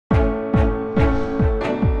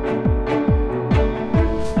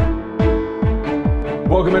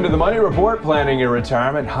Welcome into the Money Report, Planning Your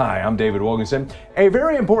Retirement. Hi, I'm David Wilkinson. A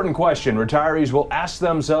very important question retirees will ask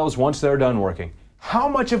themselves once they're done working. How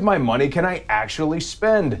much of my money can I actually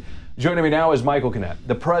spend? Joining me now is Michael Kinnett,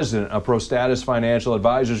 the president of ProStatus Financial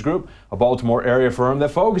Advisors Group, a Baltimore area firm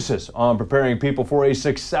that focuses on preparing people for a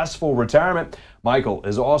successful retirement. Michael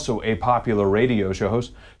is also a popular radio show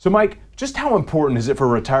host. So Mike, just how important is it for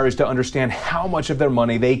retirees to understand how much of their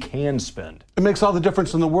money they can spend? It makes all the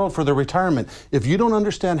difference in the world for their retirement. If you don't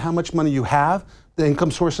understand how much money you have, the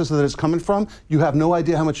income sources that it's coming from, you have no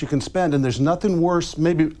idea how much you can spend, and there's nothing worse,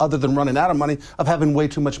 maybe other than running out of money, of having way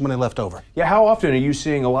too much money left over. Yeah, how often are you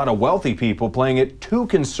seeing a lot of wealthy people playing it too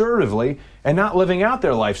conservatively and not living out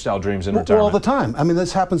their lifestyle dreams in retirement? Well, all the time. I mean,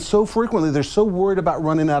 this happens so frequently. They're so worried about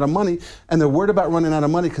running out of money, and they're worried about running out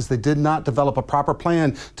of money because they did not develop a proper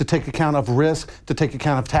plan to take account of risk, to take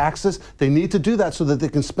account of taxes. They need to do that so that they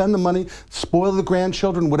can spend the money, spoil the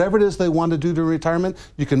grandchildren, whatever it is they want to do to retirement.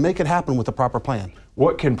 You can make it happen with a proper plan.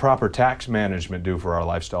 What can proper tax management do for our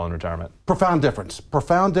lifestyle in retirement? Profound difference.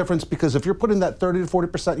 Profound difference, because if you're putting that 30 to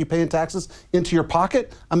 40% you pay in taxes into your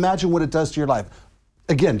pocket, imagine what it does to your life.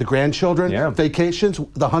 Again, the grandchildren, vacations,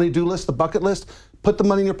 the honey-do list, the bucket list. Put the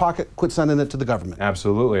money in your pocket, quit sending it to the government.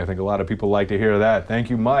 Absolutely. I think a lot of people like to hear that. Thank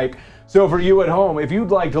you, Mike. So for you at home, if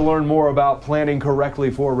you'd like to learn more about planning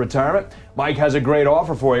correctly for retirement, Mike has a great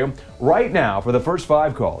offer for you. Right now, for the first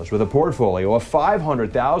 5 callers with a portfolio of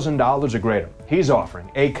 $500,000 or greater, he's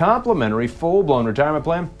offering a complimentary full-blown retirement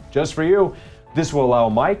plan just for you. This will allow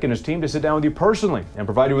Mike and his team to sit down with you personally and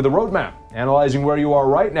provide you with a roadmap, analyzing where you are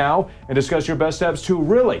right now and discuss your best steps to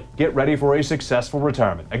really get ready for a successful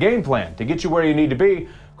retirement. A game plan to get you where you need to be.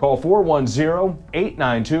 Call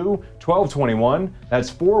 410-892-1221. That's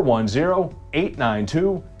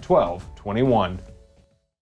 410-892-1221.